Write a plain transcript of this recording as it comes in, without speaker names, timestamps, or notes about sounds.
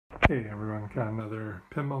Hey everyone, got another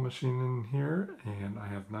pinball machine in here and I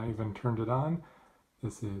have not even turned it on.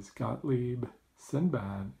 This is Gottlieb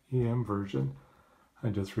Sinbad EM version.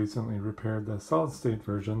 I just recently repaired the solid state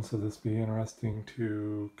version, so this would be interesting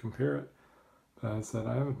to compare it. But I said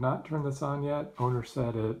I have not turned this on yet. Owner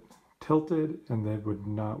said it tilted and it would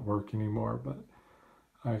not work anymore, but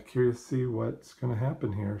I'm curious to see what's going to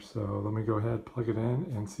happen here. So let me go ahead, plug it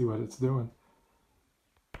in and see what it's doing.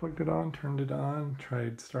 Plugged it on, turned it on,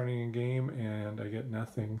 tried starting a game, and I get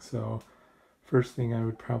nothing. So first thing I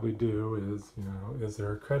would probably do is, is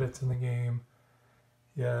there credits in the game?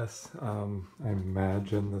 Yes. I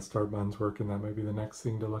imagine the start button's working. That might be the next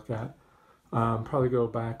thing to look at. Probably go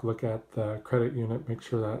back, look at the credit unit, make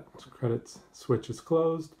sure that credit switch is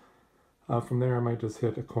closed. From there I might just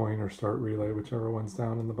hit a coin or start relay, whichever one's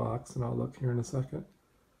down in the box, and I'll look here in a second.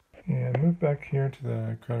 And move back here to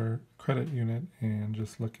the credit unit and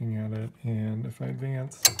just looking at it, and if I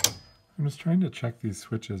advance, I'm just trying to check these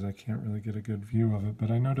switches. I can't really get a good view of it,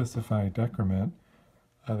 but I noticed if I decrement,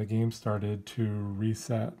 the game started to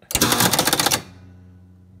reset.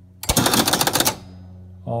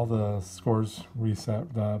 All the scores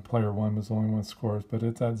reset. The player 1 was the only one with scores, but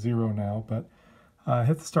it's at 0 now. But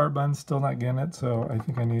hit the start button, still not getting it, so I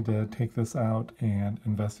think I need to take this out and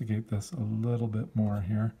investigate this a little bit more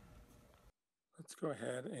here. Let's go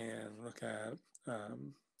ahead and look at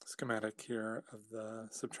schematic here of the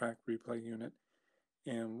subtract replay unit.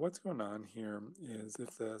 And what's going on here is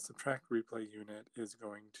if the subtract replay unit is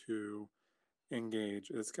going to engage,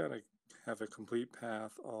 it's got to have a complete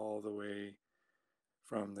path all the way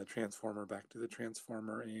from the transformer back to the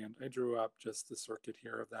transformer, and I drew up just the circuit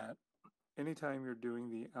here of that. Anytime you're doing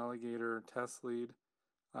the alligator test lead,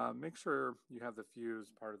 make sure you have the fuse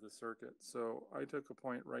part of the circuit. So I took a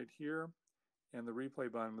point right here, and the replay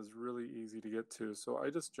button was really easy to get to, so I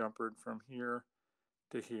just jumpered from here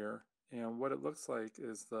to here, and what it looks like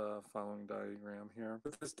is the following diagram here.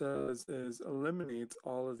 What this does is eliminates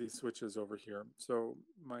all of these switches over here. So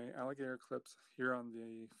my alligator clips here on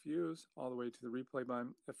the fuse all the way to the replay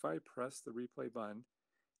button. If I press the replay button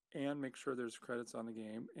and make sure there's credits on the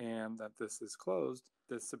game and that this is closed,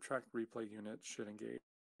 this subtract replay unit should engage.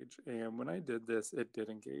 And when I did this, it did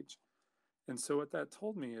engage. And so what that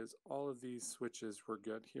told me is all of these switches were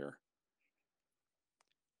good here.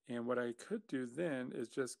 And what I could do then is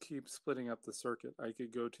just keep splitting up the circuit. I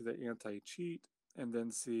could go to the anti-cheat and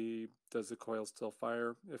then see, does the coil still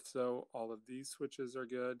fire? If so, all of these switches are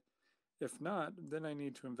good. If not, then I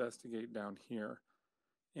need to investigate down here.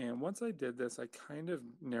 And once I did this, I kind of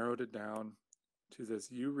narrowed it down to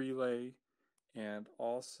this U relay and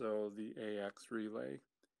also the AX relay.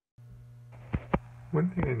 One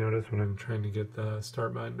thing I noticed when I'm trying to get the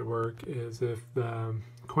start button to work is if the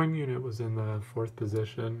coin unit was in the 4th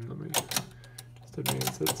position, let me just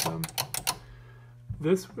advance it some,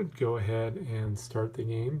 this would go ahead and start the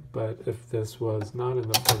game, but if this was not in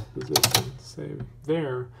the 4th position, say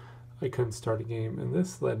there, I couldn't start a game, and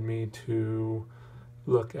this led me to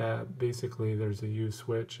look at, basically there's a U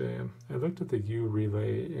switch, and I looked at the U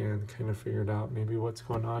relay and kind of figured out maybe what's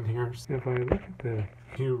going on here. So if I look at the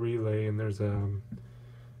U relay, and there's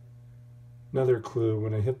another clue,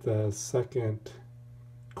 when I hit the 2nd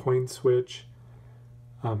coin switch,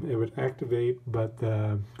 it would activate, but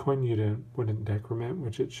the coin unit wouldn't decrement,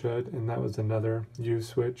 which it should, and that was another U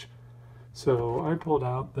switch. So I pulled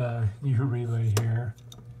out the U relay here,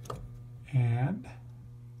 and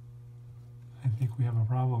I think we have a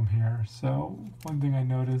problem here. So one thing I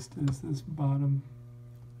noticed is this bottom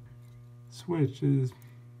switch is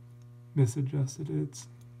misadjusted. It's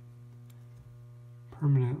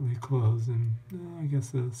permanently closed, and I guess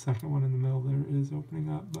the 2nd one in the middle there is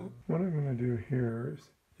opening up. But what I'm going to do here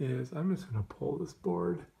is I'm just going to pull this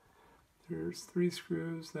board. There's 3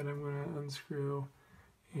 screws that I'm going to unscrew,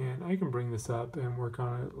 and I can bring this up and work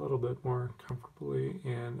on it a little bit more comfortably,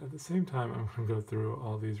 and at the same time I'm going to go through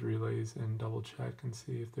all these relays and double check and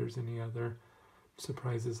see if there's any other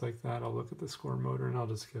surprises like that. I'll look at the score motor and I'll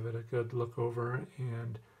just give it a good look over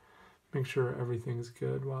and make sure everything's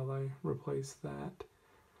good while I replace that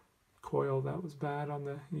coil that was bad on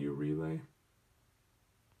the U relay.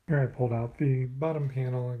 Here I pulled out the bottom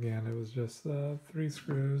panel again. It was just 3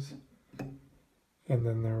 screws, and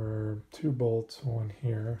then there were 2 bolts, one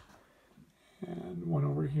here and one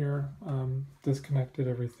over here. Disconnected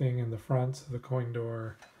everything in the front, so the coin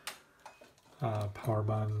door, power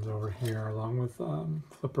buttons over here, along with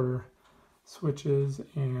flipper switches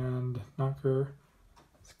and knocker.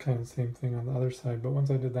 It's kind of the same thing on the other side, but once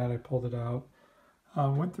I did that, I pulled it out.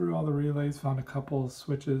 Went through all the relays, found a couple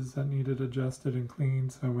switches that needed adjusted and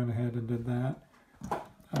cleaned, so I went ahead and did that.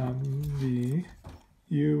 The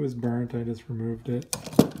U is burnt, I just removed it.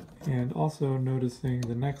 And also noticing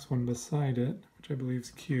the next one beside it, which I believe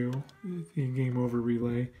is Q, the game over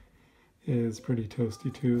relay, is pretty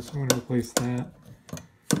toasty too, so I'm going to replace that.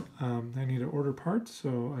 I need to order parts,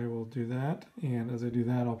 so I will do that, and as I do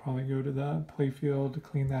that I'll probably go to the playfield to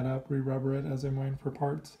clean that up, re-rubber it as I'm waiting for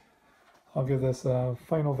parts. I'll give this a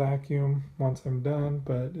final vacuum once I'm done,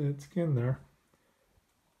 but it's getting there.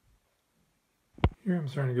 Here I'm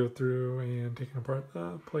starting to go through and taking apart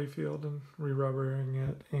the playfield and re-rubbering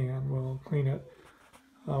it, and we'll clean it.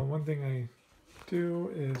 One thing I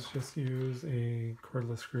do is just use a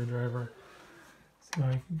cordless screwdriver. So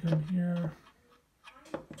I can come here,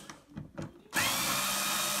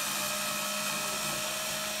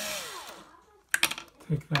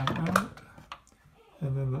 take that out,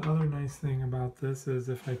 and then the other nice thing about this is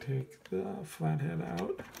if I take the flathead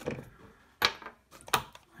out,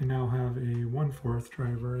 I now have a 1/4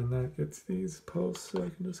 driver, and that gets these posts, so I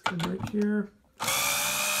can just come right here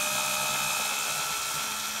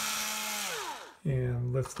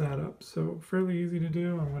and lift that up. So fairly easy to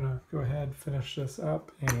do. I'm going to go ahead and finish this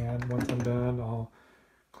up, and once I'm done I'll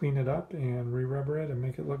clean it up and re-rubber it and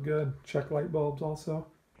make it look good. Check light bulbs also.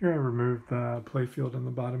 Here I removed the playfield in the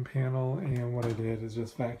bottom panel, and what I did is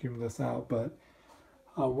just vacuum this out, but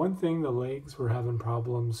one thing, the legs were having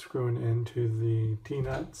problems screwing into the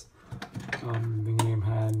T-nuts. The game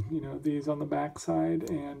had, these on the back side,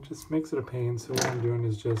 and just makes it a pain, so what I'm doing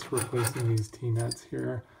is just replacing these T-nuts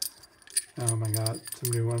here. I got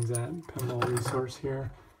some new ones at Pinball Resource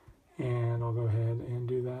here, and I'll go ahead and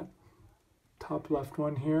do that top left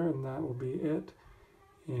one here, and that will be it.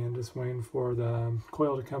 And just waiting for the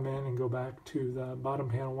coil to come in and go back to the bottom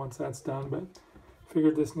panel once that's done, but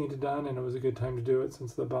figured this needed done, and it was a good time to do it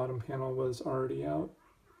since the bottom panel was already out.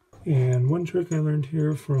 And one trick I learned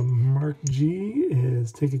here from Mark G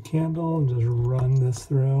is take a candle and just run this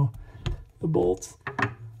through the bolts.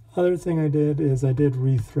 Other thing I did is I did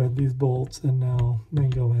re-thread these bolts, and now they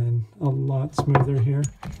go in a lot smoother here.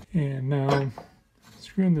 And now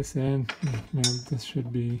screwing this in, this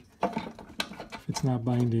should be, if it's not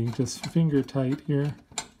binding, just finger tight here,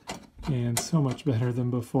 and so much better than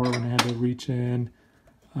before when I had to reach in,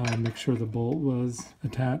 make sure the bolt was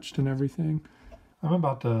attached and everything. I'm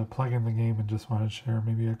about to plug in the game and just want to share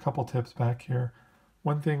maybe a couple tips back here.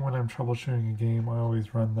 One thing when I'm troubleshooting a game, I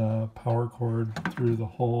always run the power cord through the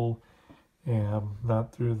hole and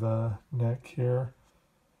not through the neck here.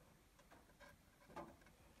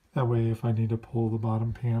 That way if I need to pull the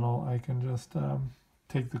bottom panel, I can just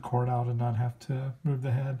take the cord out and not have to move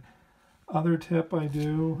the head. Other tip I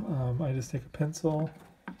do, I just take a pencil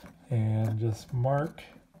and just mark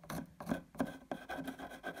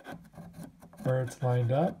where it's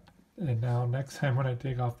lined up. And now next time when I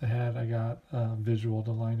take off the head, I got a visual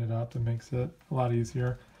to line it up. It makes it a lot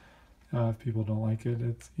easier. If people don't like it,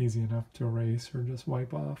 it's easy enough to erase or just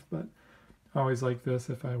wipe off. But I always like this.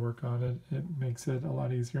 If I work on it, it makes it a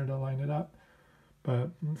lot easier to line it up. But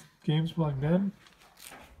game's plugged in.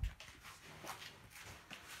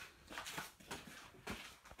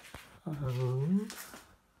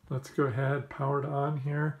 Let's go ahead, powered on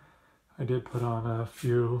here. I did put on a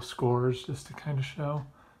few scores just to kind of show.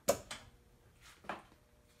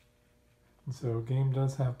 And so game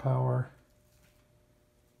does have power.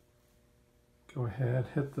 Go ahead,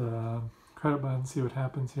 hit the credit button, see what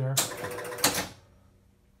happens here.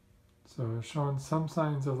 So showing some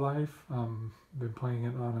signs of life. Been playing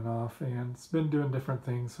it on and off, and it's been doing different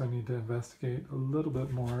things, so I need to investigate a little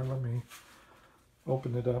bit more. Let me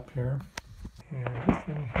open it up here. And this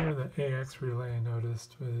thing here, the AX relay, I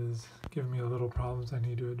noticed was giving me a little problems. I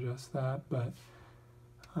need to adjust that, but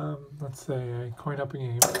let's say I coin up a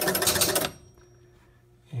game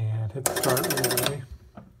and hit the start relay.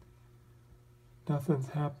 Nothing's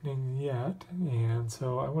happening yet, and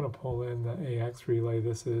so I want to pull in the AX relay.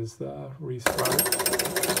 This is the restart.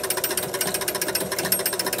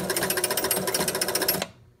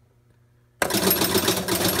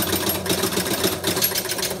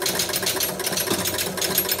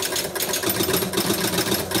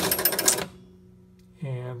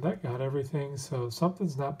 That got everything, so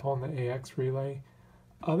something's not pulling the AX relay.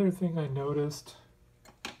 Other thing I noticed,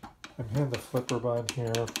 I'm hitting the flipper button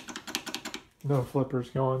here. No flippers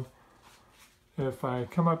going. If I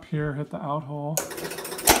come up here, hit the out hole,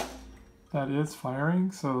 that is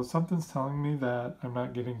firing, so something's telling me that I'm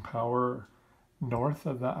not getting power north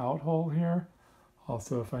of the out hole here.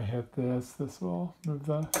 Also, if I hit this, this will move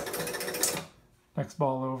the next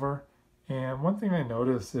ball over. And one thing I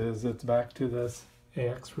noticed is it's back to this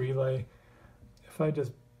AX relay. If I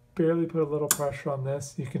just barely put a little pressure on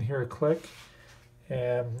this, you can hear a click,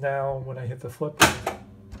 and now when I hit the flipper,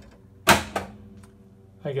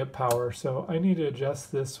 I get power. So I need to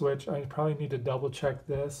adjust this switch. I probably need to double check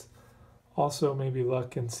this. Also maybe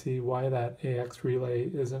look and see why that AX relay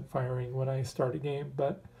isn't firing when I start a game,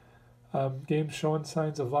 but game's showing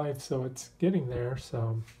signs of life, so it's getting there,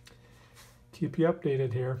 so keep you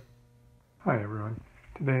updated here. Hi everyone.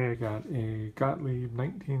 Today I got a Gottlieb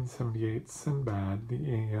 1978 Sinbad, the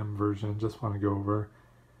AM version. Just want to go over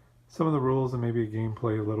some of the rules and maybe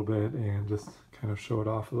gameplay a little bit and just kind of show it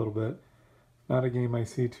off a little bit. Not a game I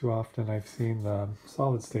see too often. I've seen the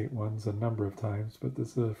solid state ones a number of times, but this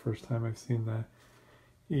is the first time I've seen the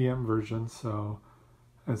EM version. So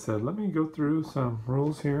I said, let me go through some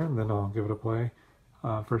rules here and then I'll give it a play.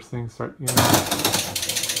 First thing, start the game.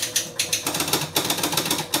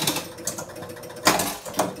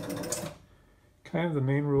 Kind of the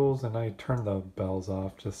main rules, and I turn the bells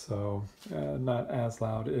off just so not as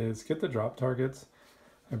loud, is get the drop targets.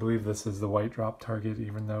 I believe this is the white drop target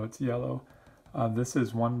even though it's yellow. This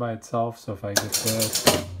is one by itself, so if I get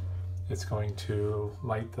this, it's going to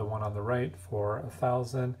light the one on the right for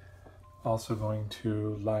 1,000. Also going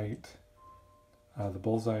to light the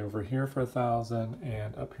bullseye over here for 1,000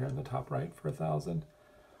 and up here in the top right for 1,000.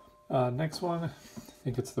 Next one, I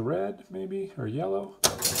think it's the red maybe, or yellow.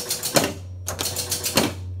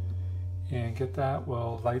 And get that,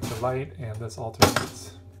 will light the light, and this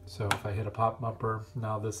alternates. So if I hit a pop bumper,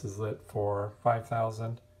 now this is lit for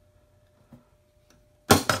 5,000.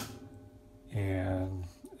 And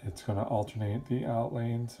it's going to alternate the out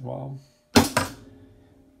lanes. Well,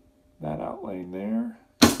 that out lane there,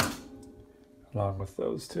 along with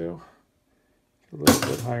those two. Get a little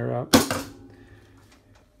bit higher up.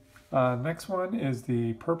 Next one is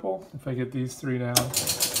the purple. If I get these three down,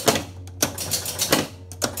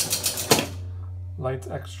 lights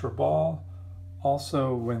extra ball.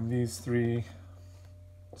 Also, when these three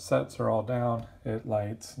sets are all down, it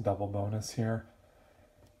lights double bonus here.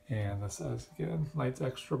 And this says, again, lights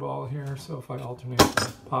extra ball here. So if I alternate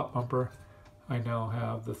the pop bumper, I now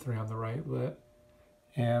have the three on the right lit.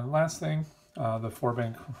 And last thing, the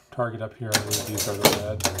 4-bank target up here, I believe these are the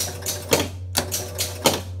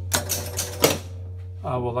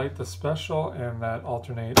red. We'll light the special, and that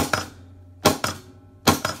alternates.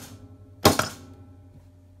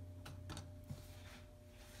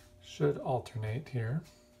 Should alternate here.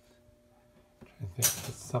 I think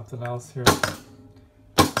it's something else here.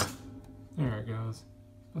 There it goes.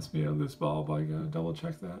 Must be a loose bulb. I gotta double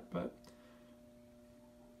check that, but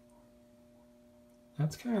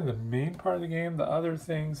that's kind of the main part of the game. The other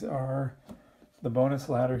things are the bonus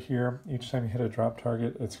ladder here. Each time you hit a drop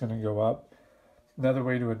target, it's going to go up. Another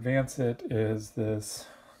way to advance it is this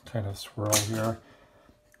kind of swirl here.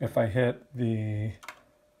 If I hit the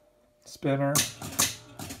spinner,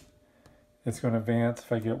 it's going to advance.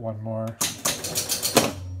 If I get one more,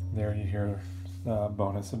 there you hear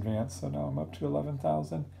bonus advance. So now I'm up to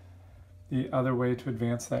 11,000. The other way to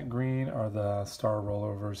advance that green are the star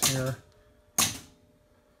rollovers here.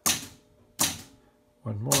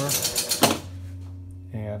 One more.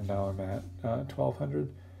 And now I'm at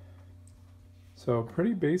 1,200. So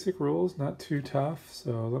pretty basic rules, not too tough.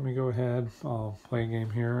 So let me go ahead. I'll play a game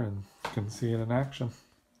here and you can see it in action.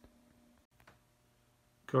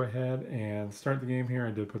 Go ahead and start the game here.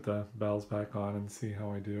 I did put the bells back on and see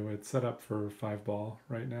how I do. It's set up for 5-ball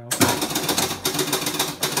right now.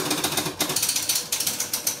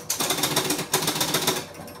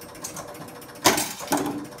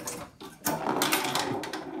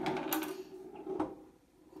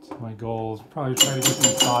 So my goal is probably try to get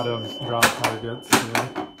these bottom drop targets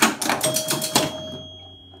here.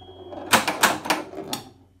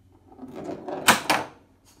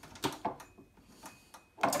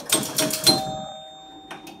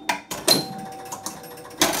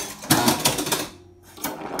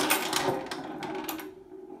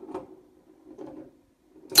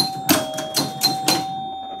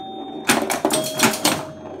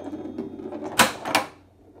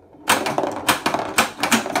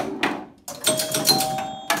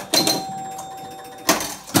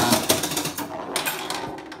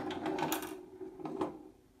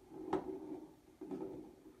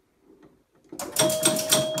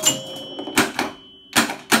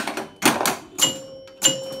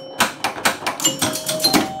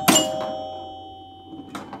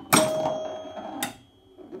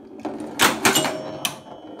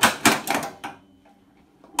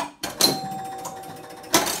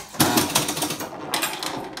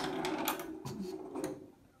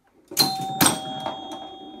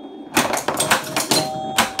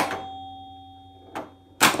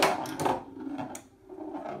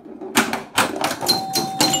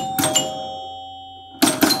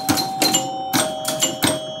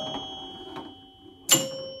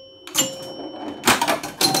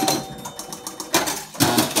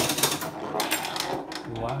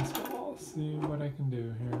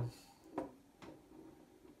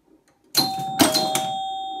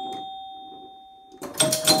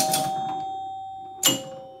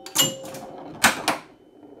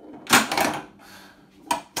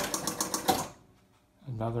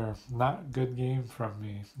 another not good game from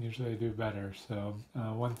me. Usually I do better. So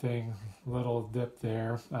one thing, little dip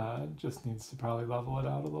there, just needs to probably level it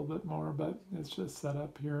out a little bit more, but it's just set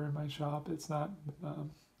up here in my shop. It's not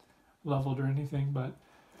leveled or anything, but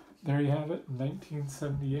there you have it,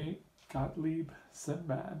 1978 Gottlieb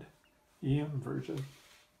Sinbad EM version.